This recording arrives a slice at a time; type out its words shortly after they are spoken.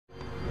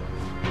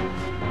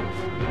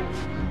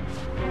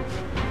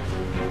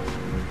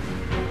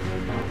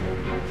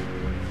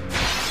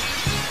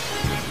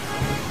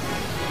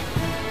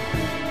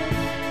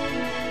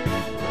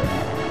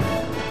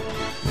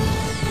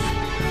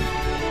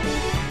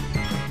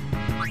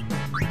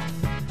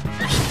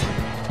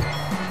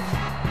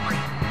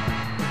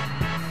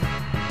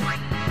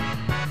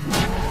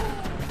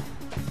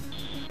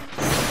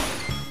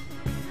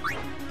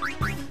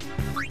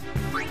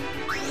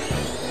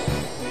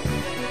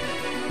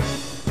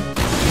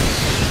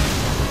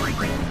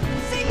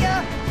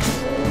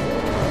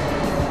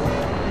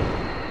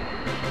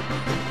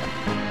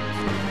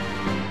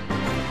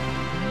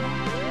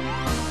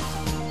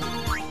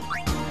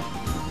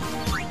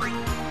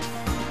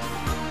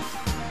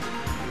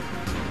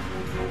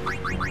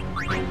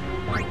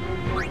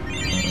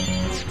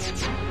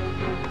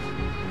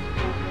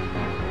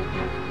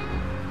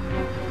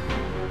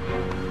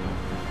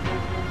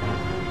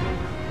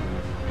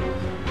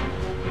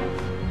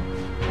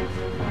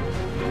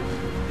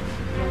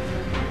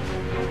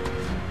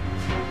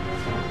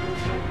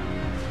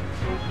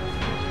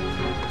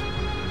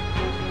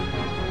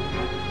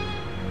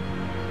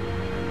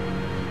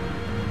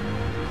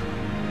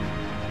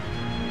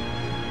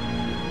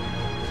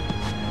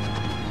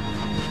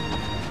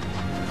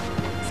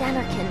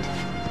Xanarkand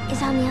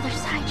is on the other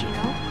side, you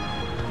know?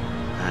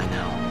 I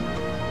know.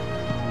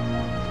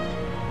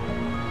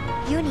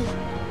 Uni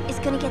is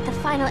gonna get the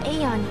final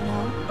Aeon, you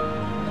know?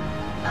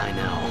 I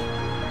know.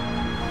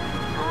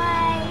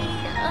 I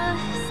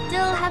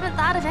still haven't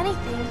thought of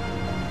anything.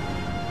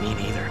 Me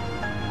neither.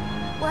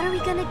 What are we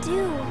gonna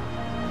do?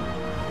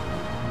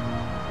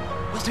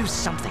 We'll do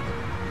something.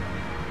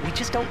 We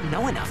just don't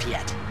know enough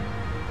yet.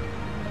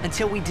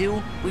 Until we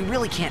do, we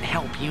really can't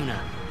help Yuna.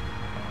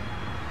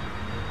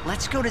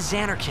 Let's go to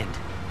Xanarkand.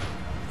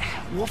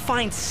 We'll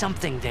find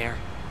something there.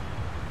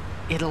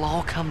 It'll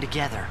all come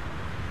together.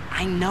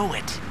 I know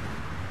it.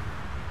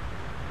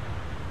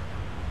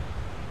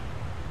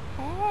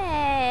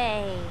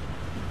 Hey.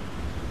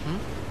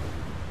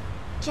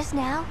 Just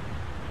now,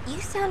 you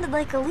sounded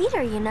like a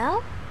leader, you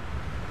know?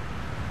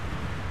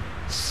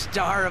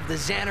 Star of the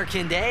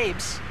Xanarkand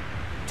Apes.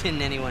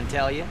 Didn't anyone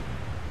tell you?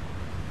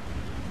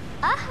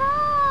 Aha!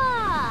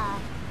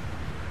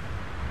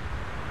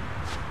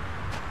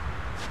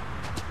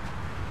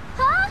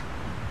 Huh?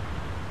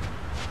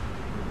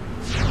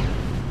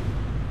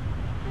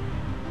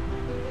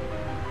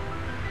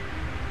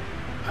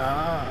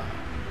 Ah,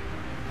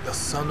 the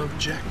son of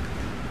Jack.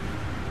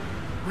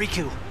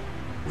 Riku,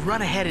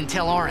 run ahead and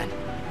tell Auron.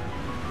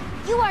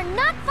 You are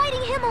not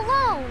fighting him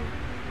alone!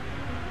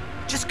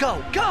 Just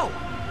go, go!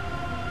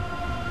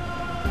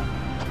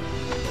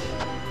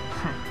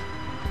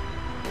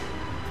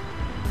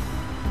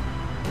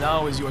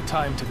 Now is your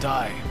time to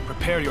die.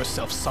 Prepare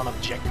yourself, son of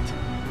Jack.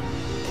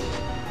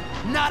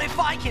 Not if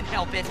I can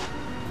help it!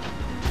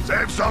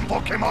 Save some for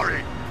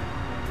Kimari!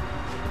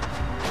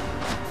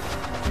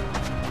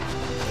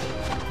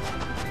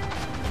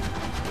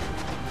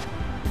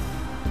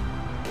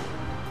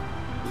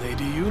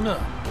 Lady Yuna,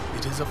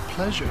 it is a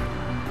pleasure.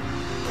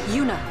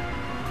 Yuna.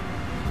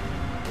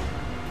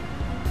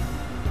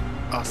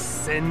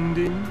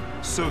 Ascending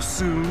so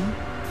soon?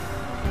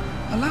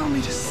 Allow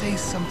me to say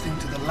something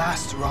to the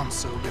last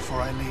Ronso before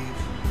I leave.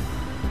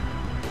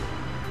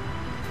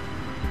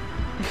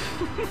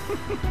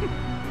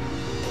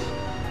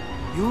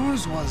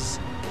 Yours was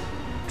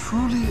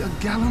truly a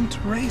gallant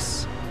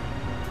race.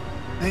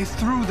 They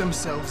threw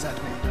themselves at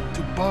me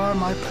to bar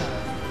my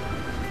path.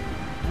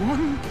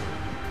 One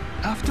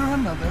after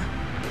another.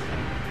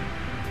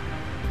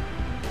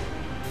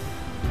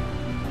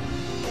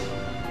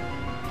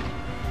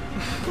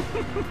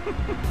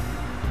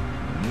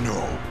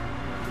 No.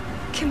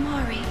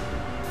 Kimari.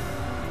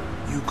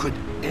 You could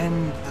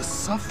end the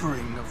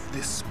suffering of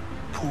this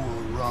poor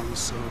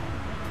Ronso.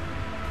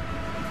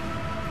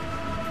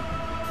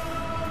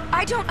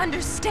 I don't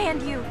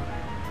understand you.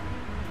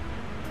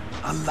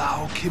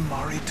 Allow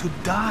Kimari to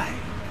die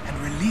and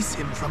release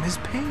him from his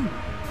pain.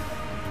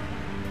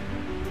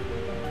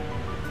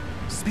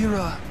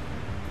 Spira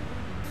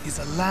is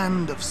a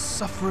land of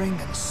suffering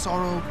and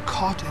sorrow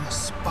caught in a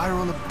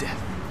spiral of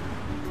death.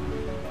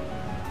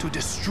 To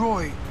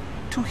destroy,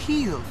 to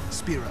heal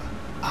Spira,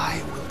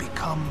 I will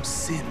become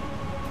Sin.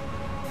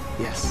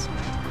 Yes,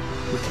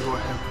 with your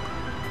help.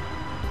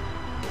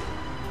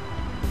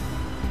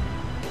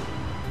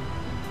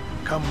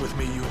 Come with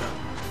me, Yuna.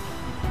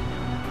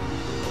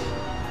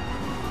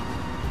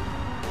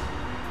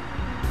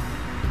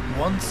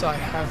 Once I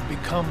have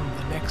become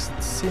the next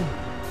Sin,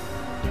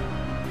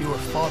 your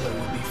father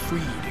will be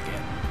freed again.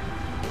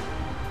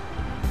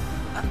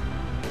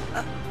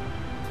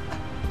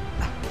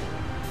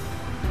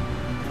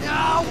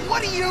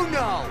 What do you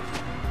know?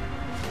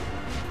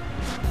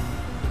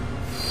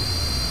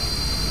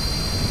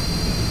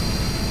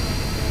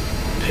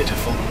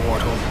 Pitiful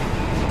mortal.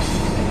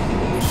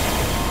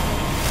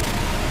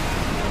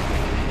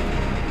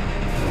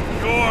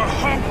 Your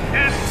hope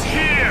ends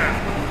here!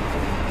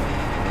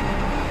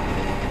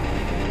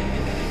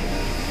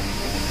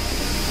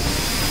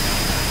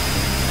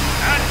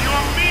 And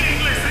your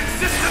meaningless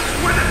existence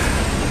with it!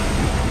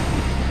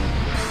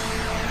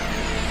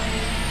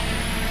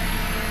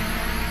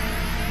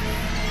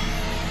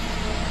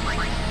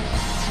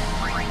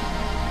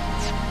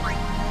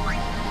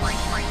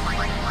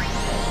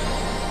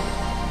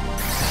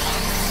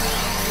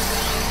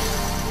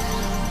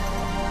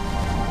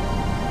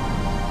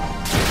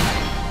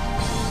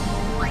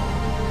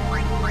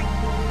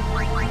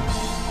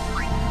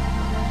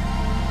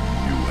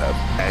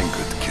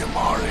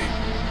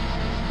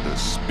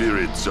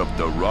 Spirits of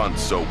the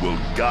Ronso will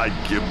guide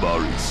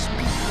Kimari's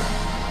spear.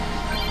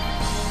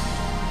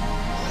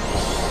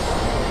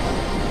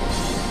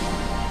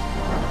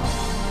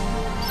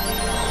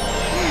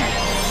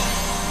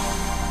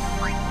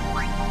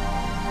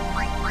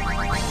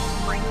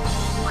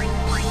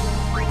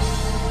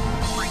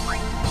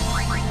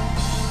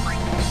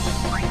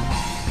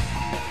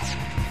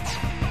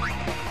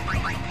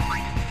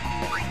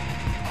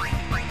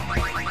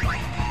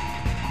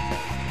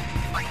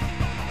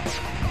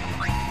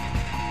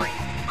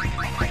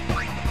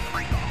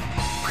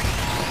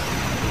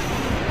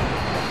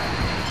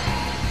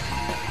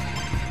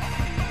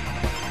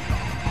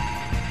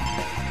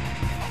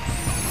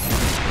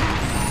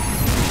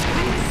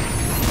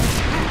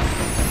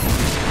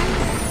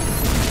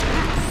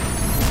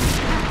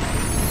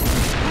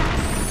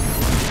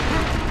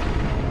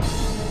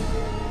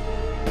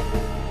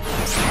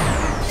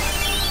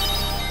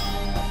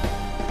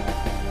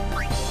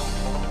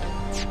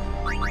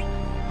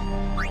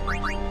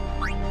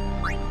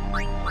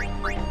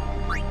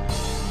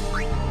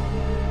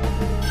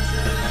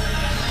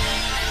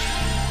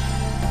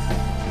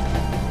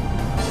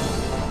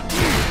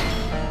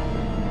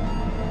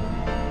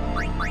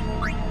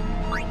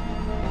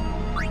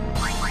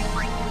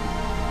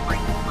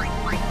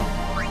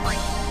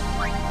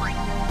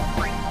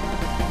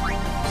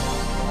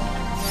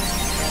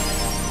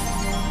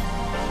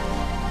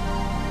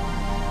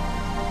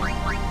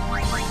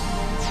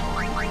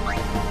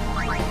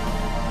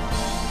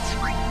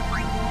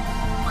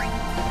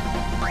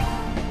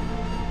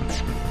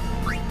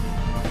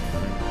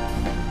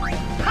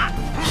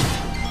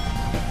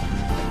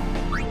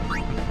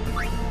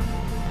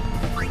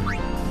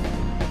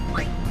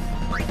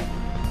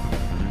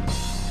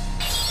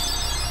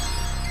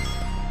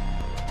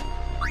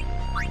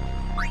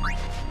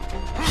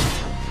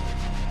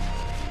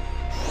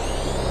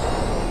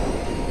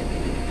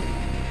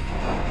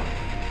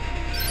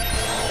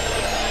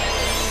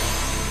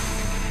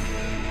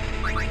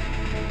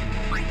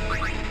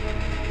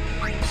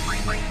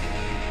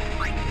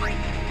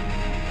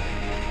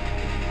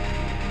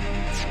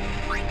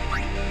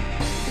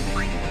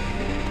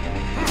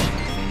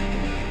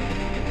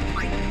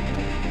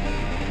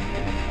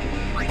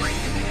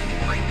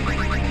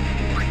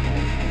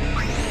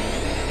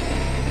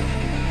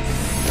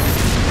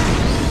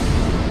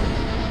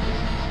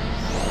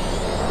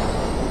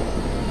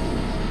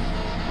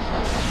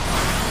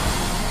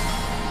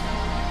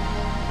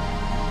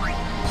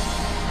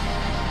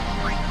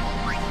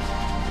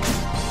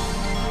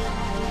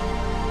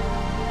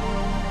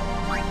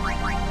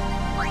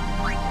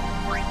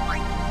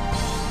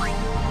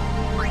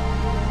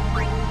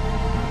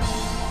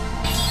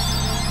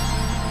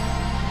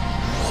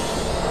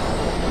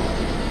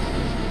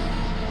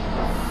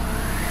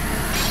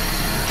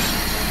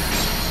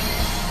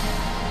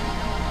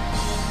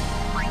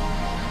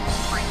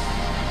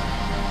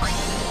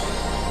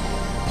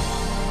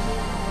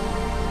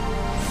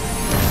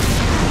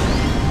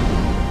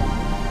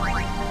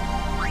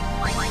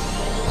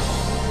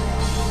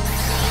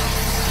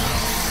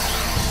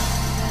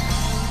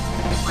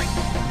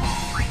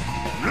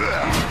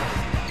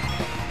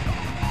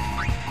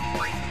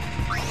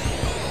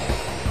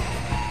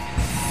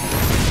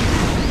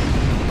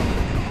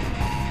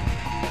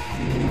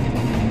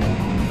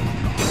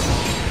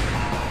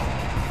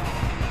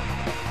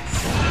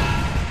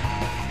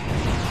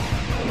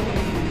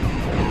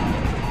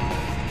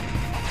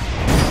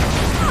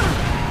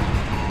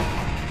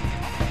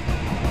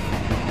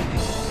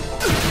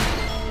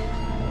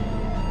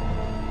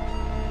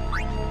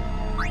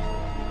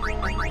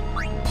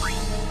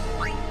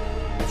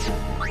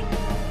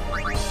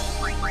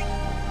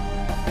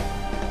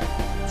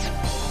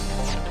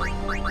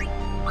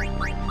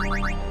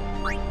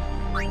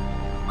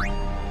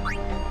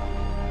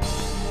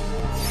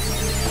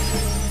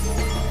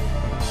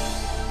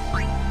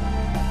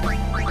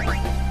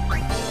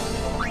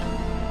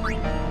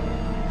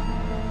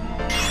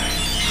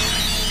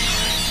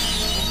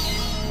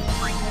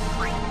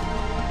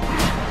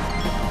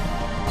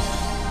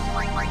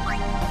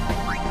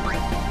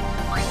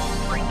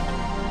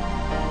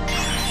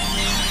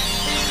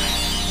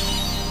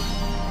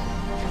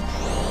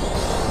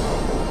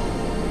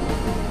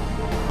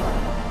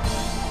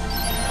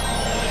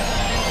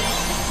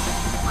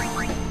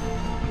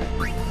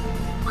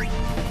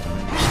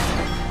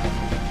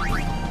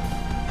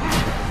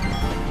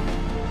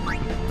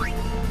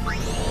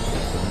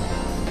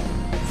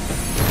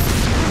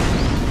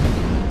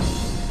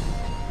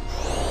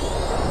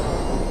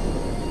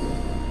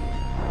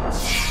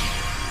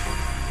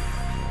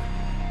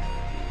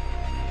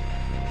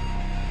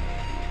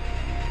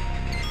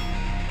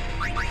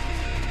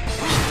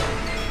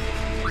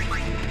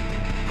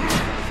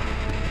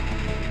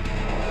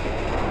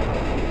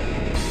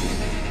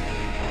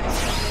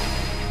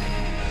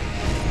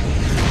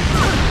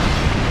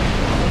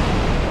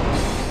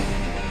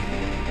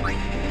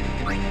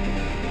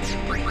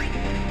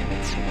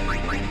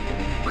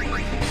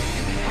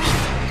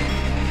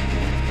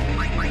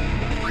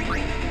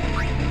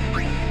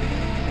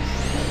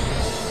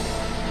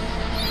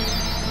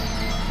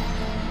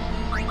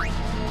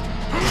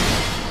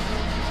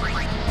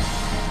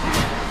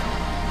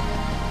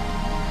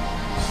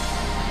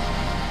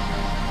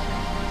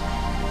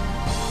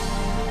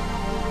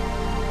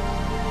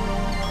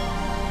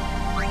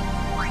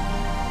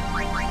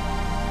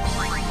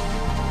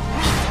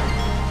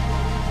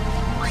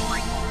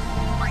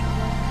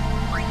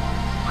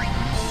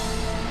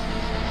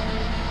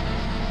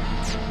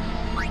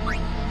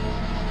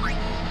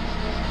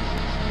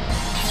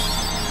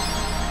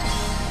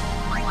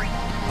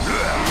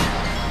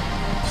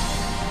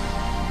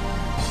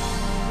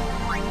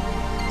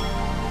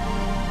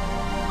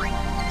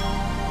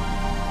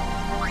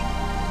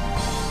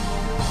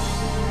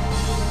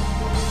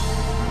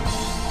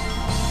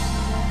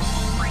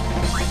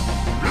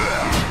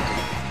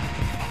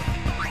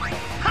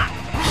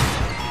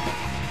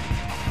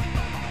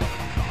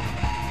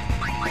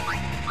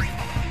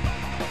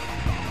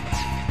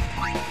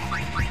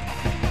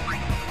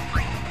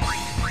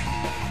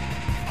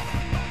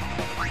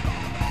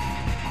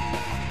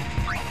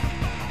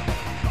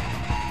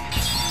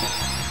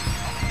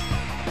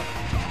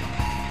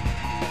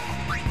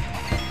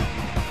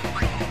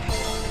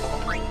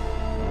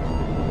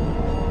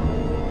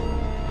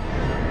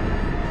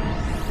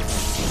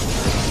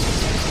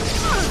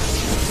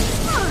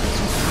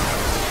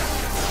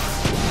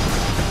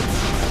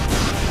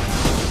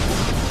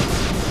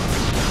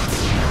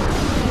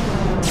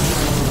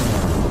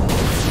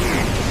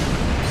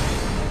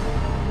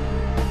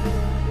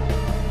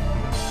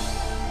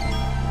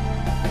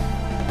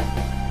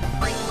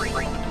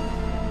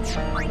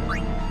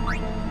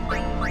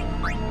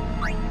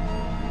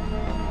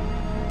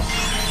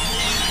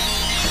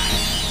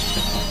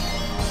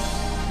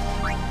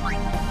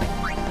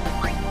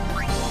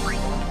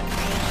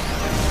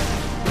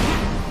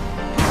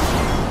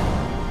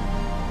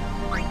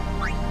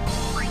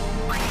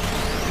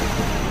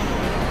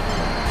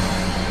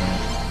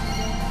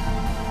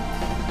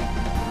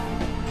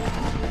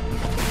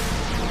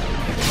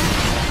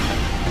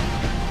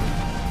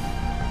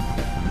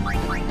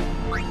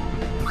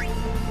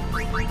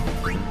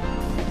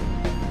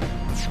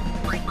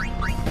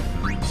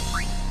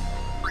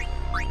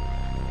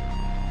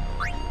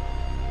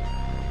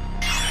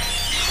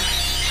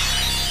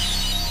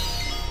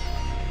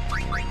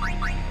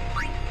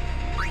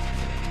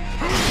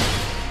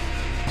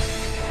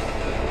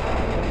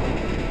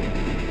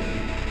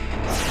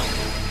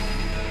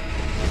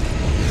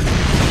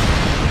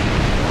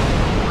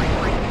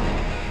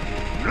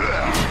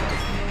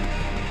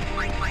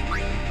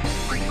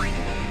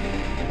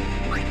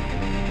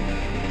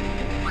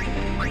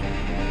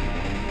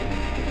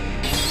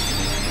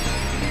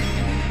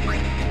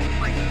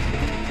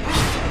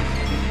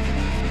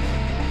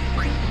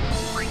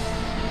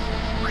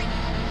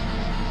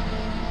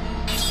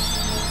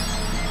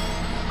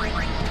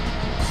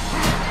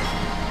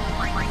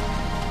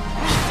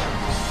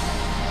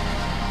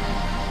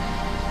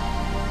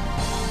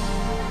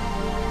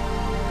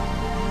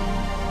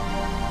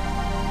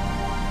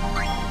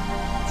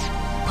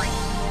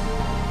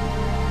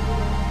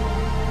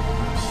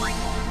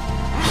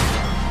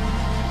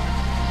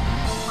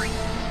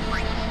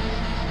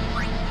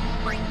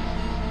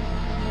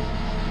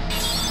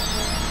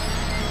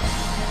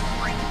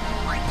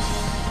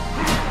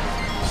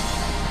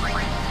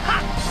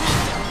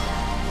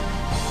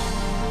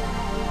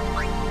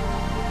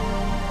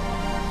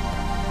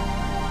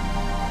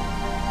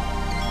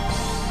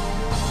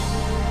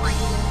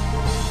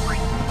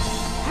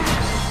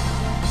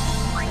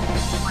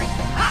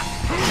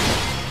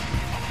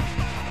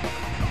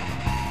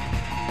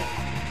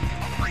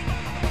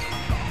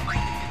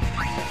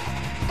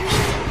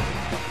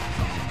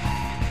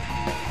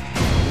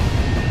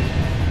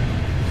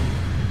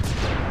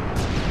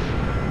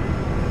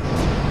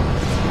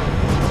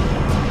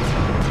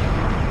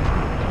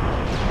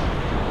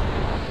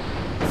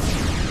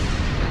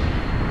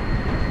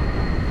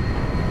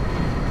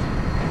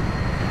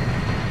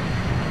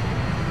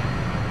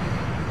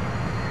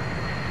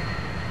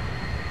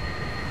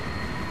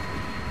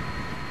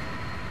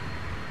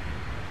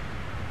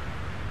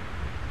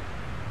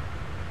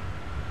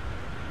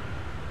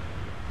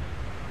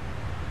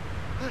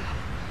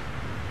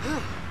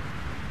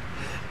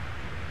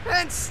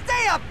 And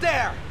stay up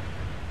there!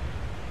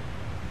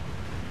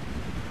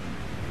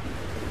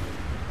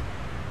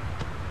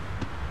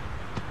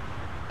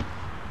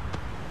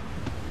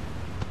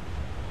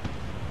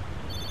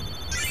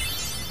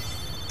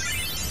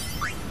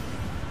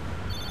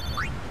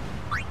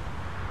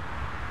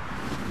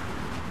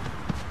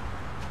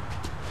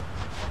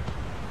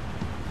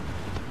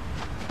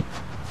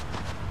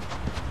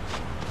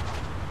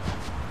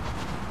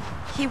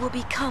 He will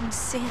become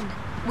sin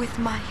with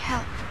my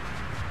help.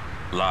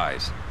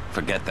 Lies.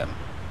 Forget them.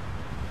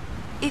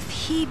 If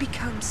he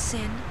becomes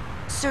sin,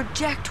 Sir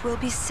Jecht will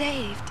be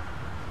saved.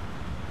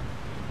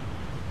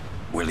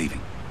 We're leaving.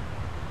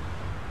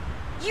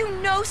 You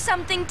know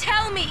something,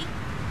 tell me!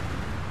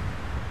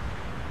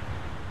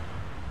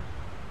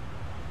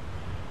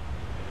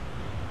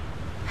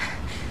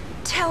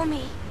 Tell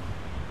me.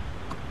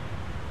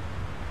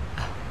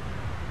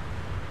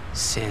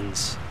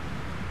 Sin's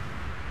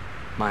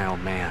my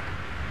old man.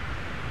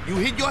 You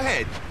hit your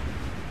head.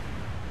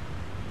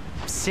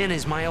 Sin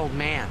is my old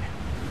man.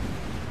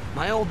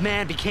 My old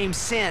man became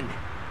Sin.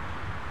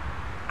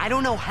 I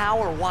don't know how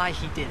or why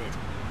he did it.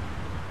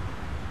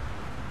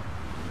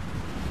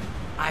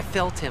 I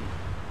felt him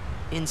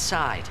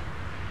inside.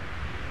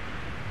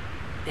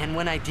 And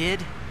when I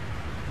did,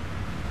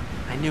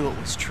 I knew it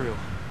was true.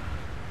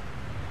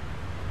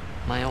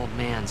 My old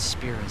man's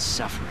spirit is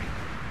suffering.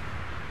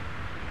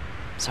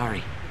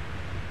 Sorry.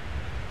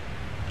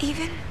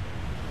 Even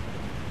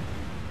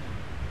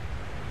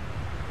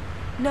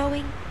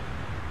knowing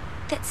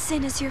that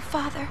Sin is your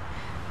father,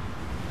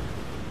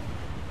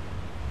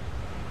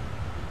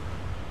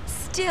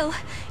 still,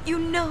 you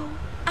know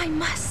I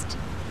must.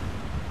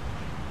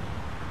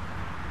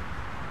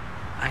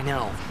 I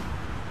know.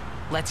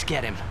 Let's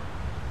get him.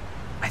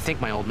 I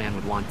think my old man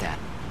would want that.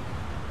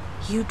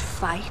 You'd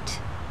fight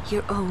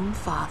your own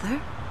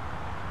father?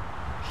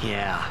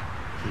 Yeah,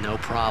 no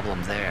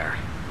problem there.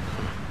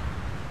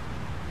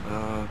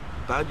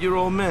 About your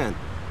old man.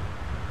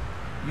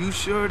 You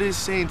sure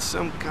this ain't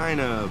some kind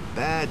of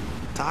bad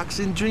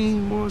toxin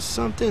dream or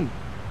something?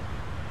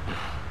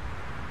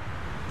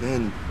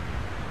 Then,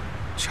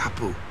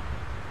 Chapu.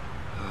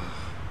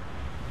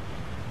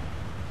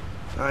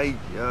 I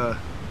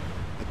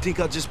think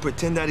I'll just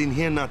pretend I didn't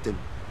hear nothing.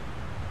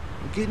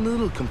 I'm getting a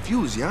little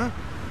confused, yeah?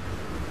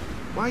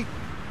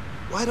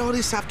 Why'd all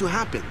this have to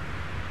happen?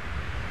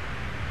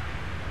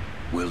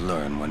 We'll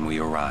learn when we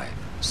arrive,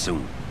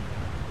 soon.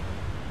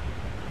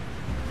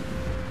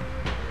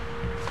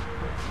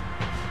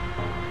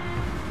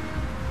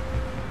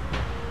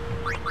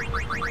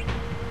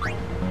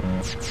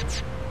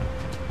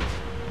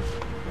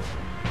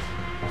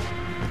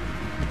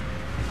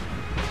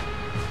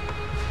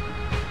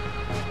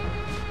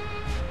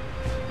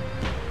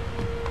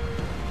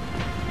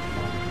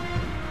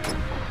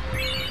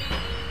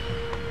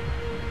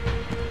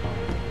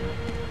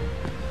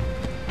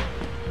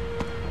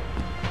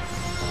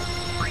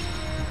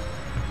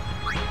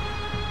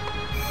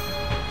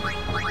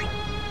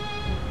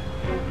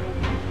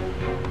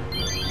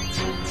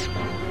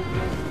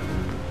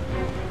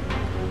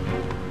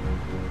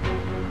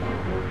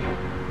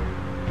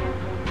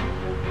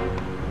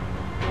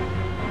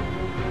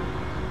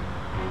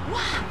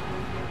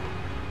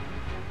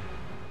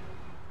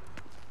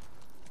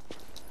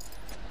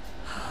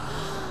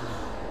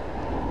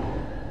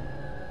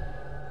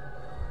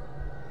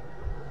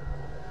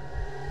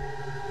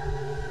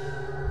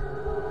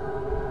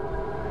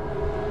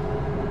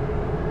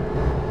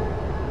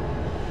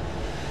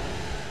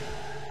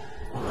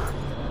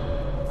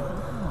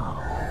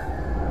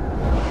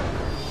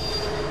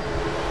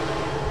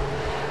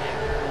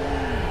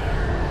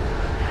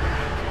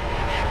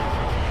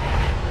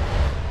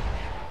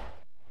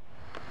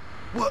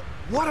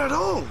 What are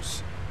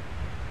those?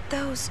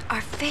 Those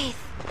are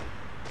faith.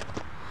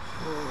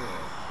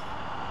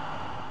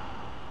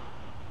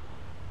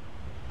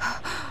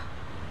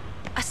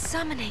 A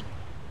summoning.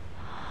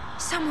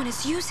 Someone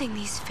is using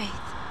these faith.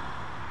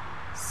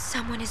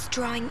 Someone is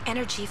drawing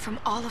energy from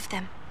all of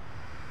them.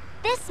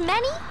 This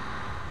many?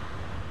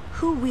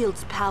 Who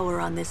wields power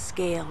on this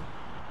scale?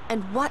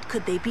 And what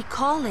could they be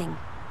calling?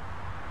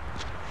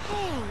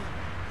 Hey,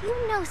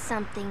 you know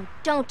something,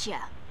 don't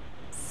ya?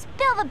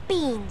 Spill the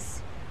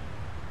beans!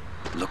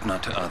 Look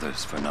not to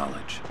others for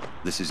knowledge.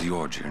 This is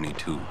your journey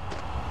too.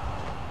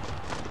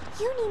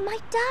 Uni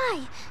might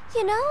die,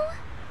 you know?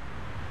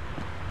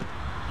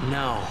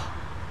 No.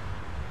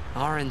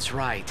 Arin's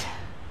right.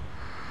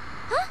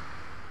 Huh?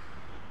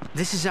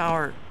 This is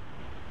our...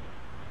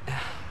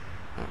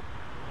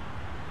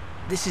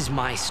 This is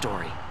my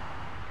story.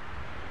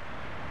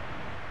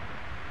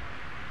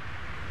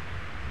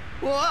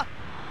 What?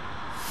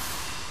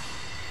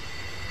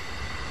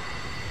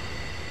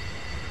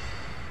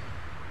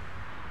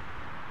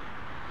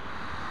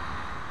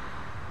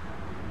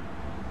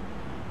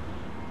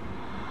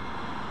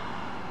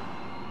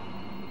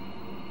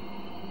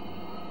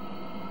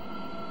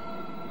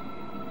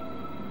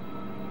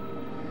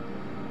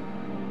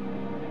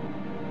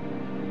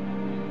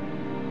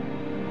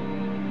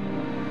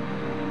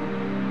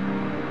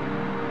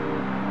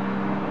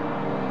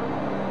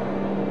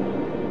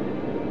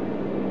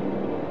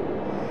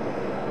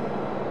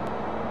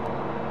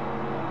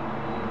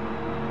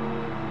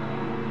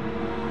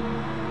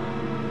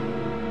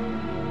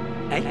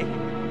 Hey.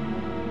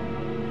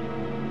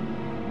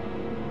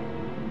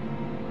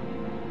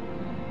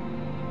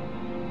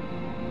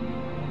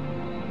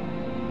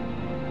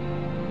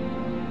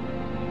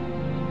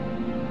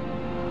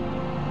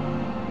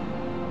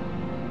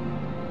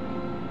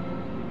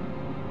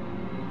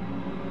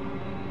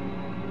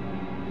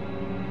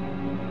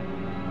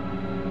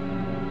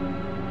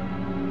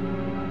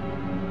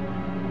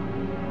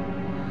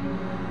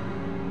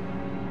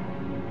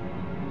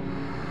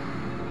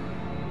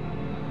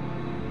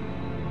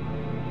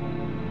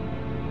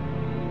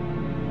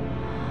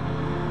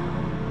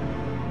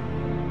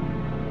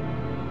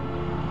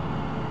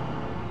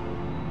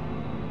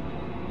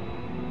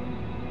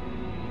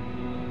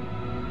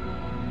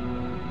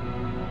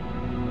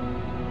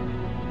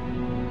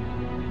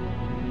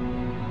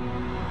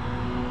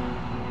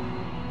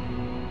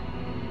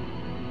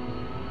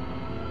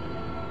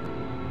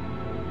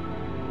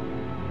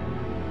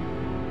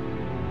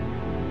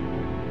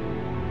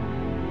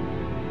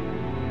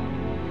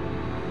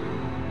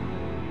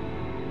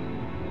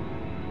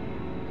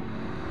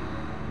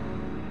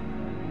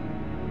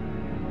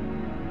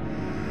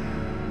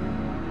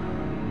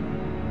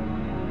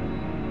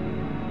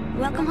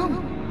 Welcome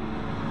home.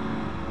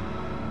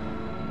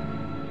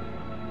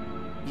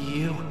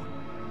 You...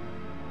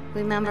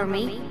 Remember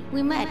me?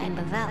 We met in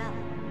Bavel.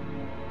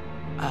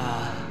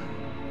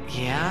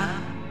 Yeah?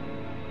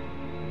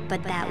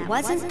 But that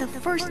wasn't the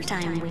first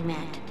time we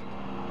met.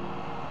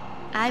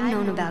 I've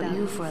known about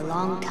you for a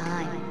long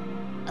time.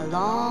 A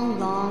long,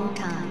 long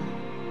time.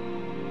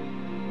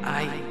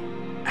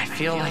 I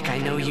feel like I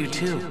know you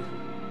too.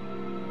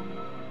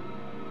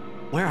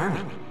 Where are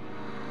we?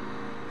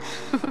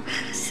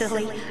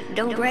 Silly,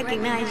 don't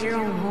recognize your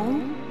own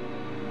home?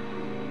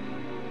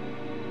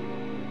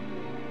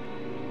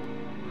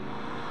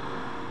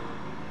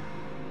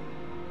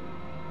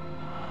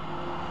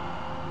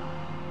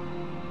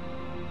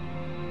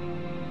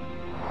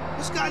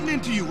 What's gotten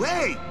into you,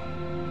 hey?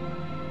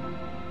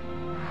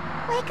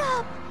 Wake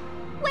up!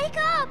 Wake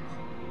up!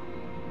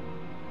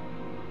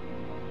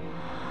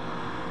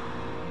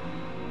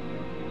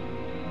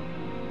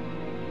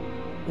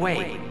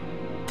 Wait,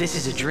 this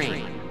is a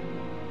dream.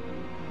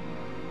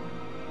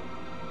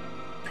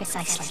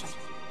 Precisely.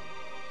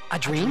 A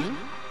dream?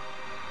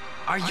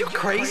 Are you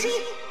crazy?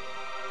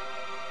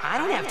 I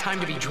don't have time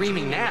to be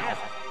dreaming now.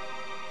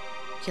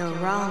 You're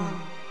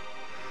wrong.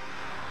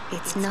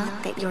 It's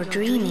not that you're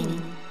dreaming.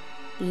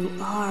 You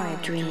are a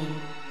dream.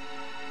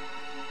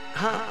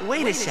 Huh?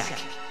 Wait a sec.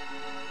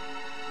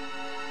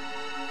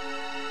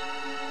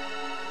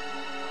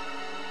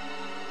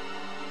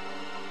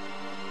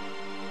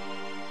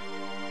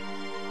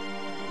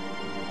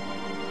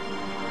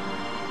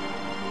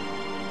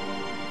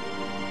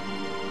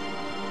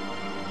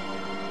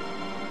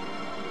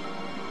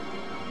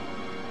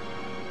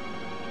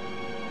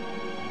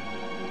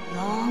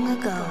 Long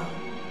ago,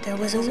 there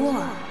was a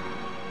war.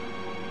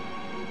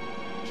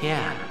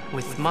 Yeah,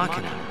 with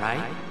Machina,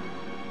 right?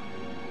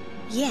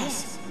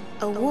 Yes,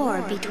 a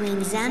war between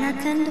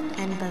Zanarkand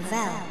and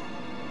Bavel.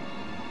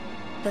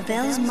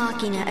 Bavel's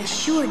Machina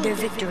assured their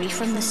victory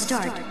from the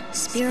start.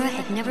 Spira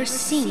had never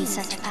seen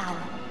such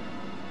power.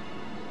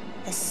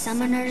 The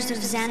summoners of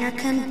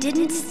Zanarkand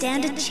didn't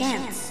stand a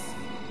chance.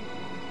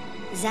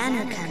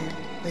 Zanarkand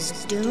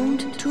was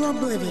doomed to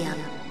oblivion.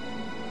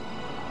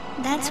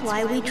 That's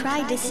why we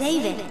tried to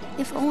save it,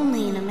 if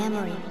only in a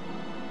memory.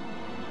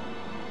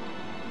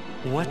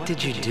 What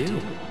did you do?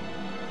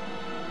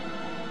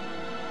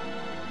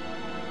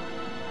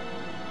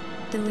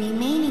 the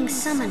remaining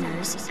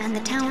summoners and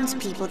the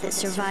townspeople that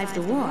survived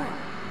the war.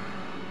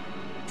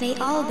 They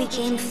all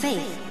became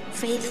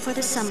faith for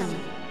the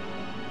summoning.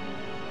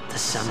 The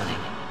summoning?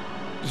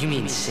 You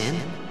mean sin?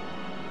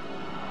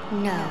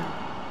 No,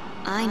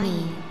 I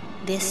mean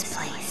this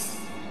place.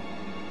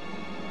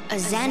 A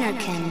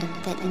Zanarkand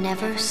that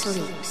never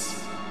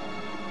sleeps.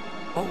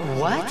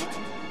 What?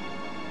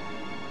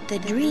 The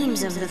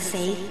dreams of the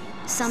faith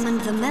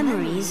summoned the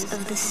memories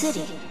of the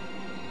city.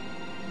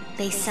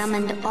 They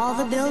summoned all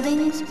the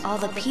buildings, all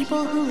the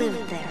people who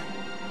lived there.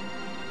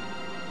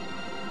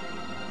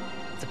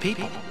 The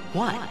people?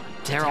 What?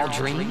 They're all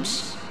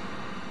dreams?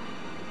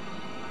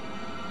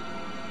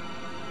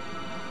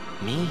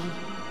 Me?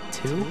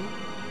 Too?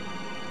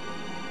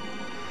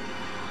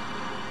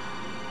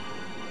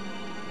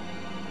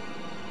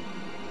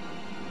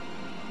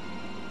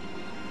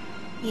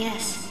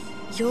 Yes,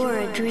 you're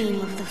a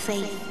dream of the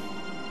faith.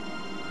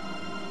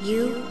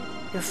 You,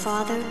 your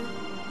father,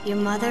 your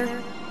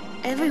mother,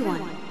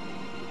 everyone,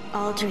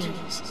 all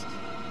dreams.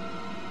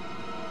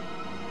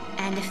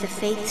 And if the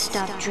faith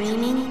stopped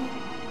dreaming,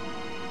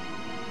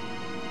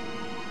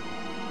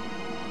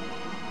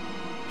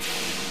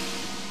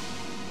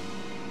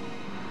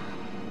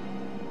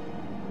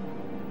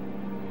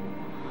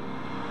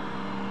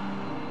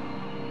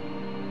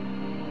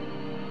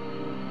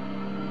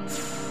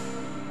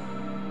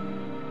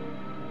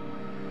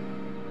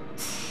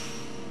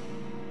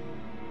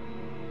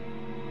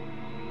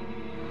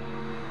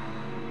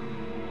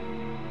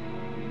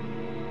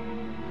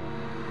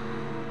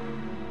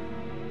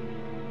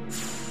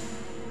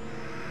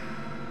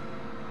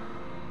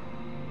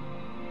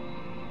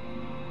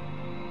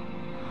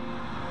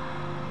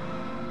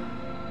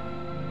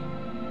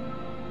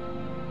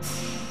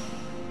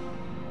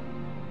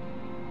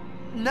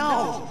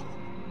 No!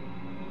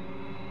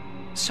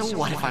 So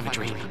what if I'm a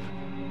dream?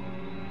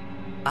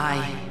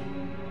 I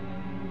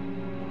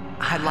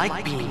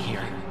like being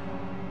here.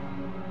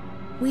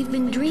 we've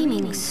been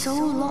dreaming so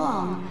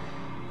long.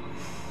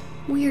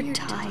 We're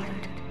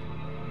tired.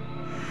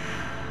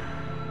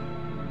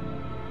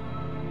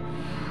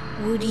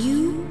 Would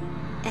you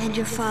and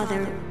your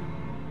father,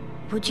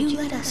 would you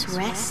let us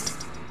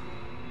rest?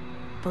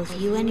 Both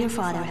you and your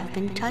father have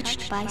been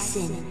touched by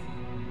sin.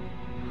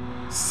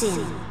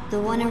 Sin, the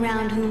one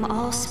around whom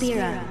all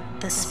Spira,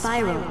 the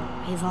spiral,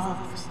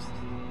 revolves.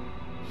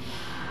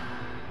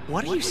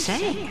 What are you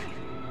saying?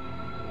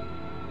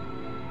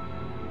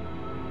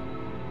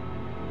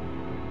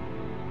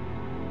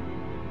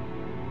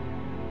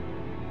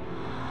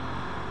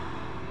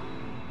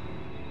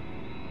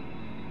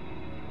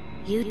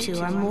 You two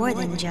are more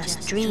than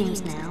just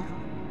dreams now.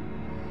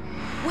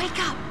 Wake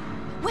up!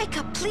 Wake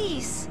up,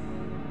 please!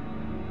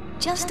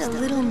 Just a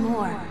little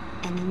more,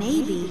 and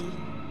maybe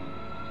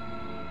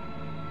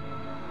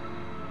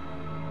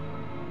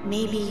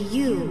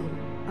you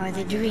are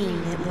the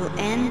dream that will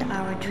end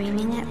our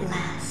dreaming at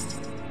last.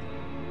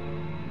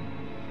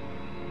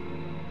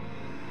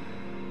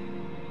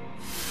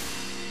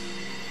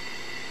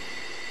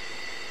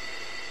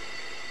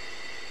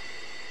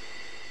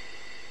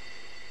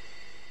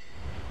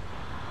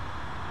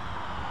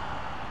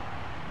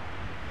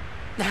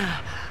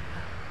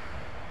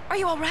 Are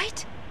you all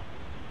right?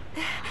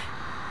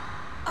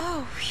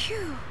 Oh,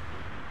 phew.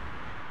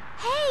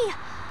 Hey!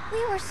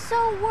 We were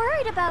so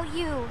worried about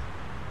you.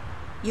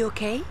 You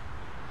okay?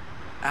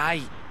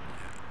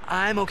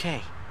 I'm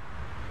okay.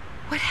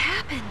 What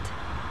happened?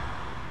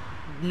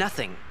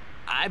 Nothing.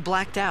 I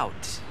blacked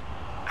out.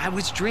 I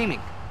was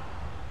dreaming.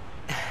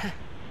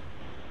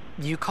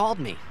 You called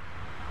me.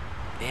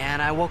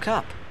 And I woke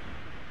up.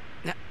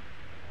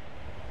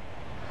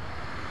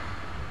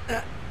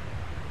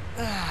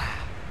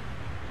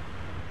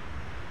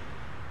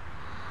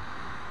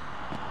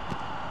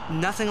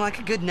 Nothing like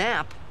a good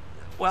nap.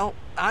 Well,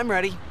 I'm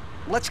ready.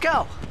 Let's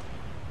go.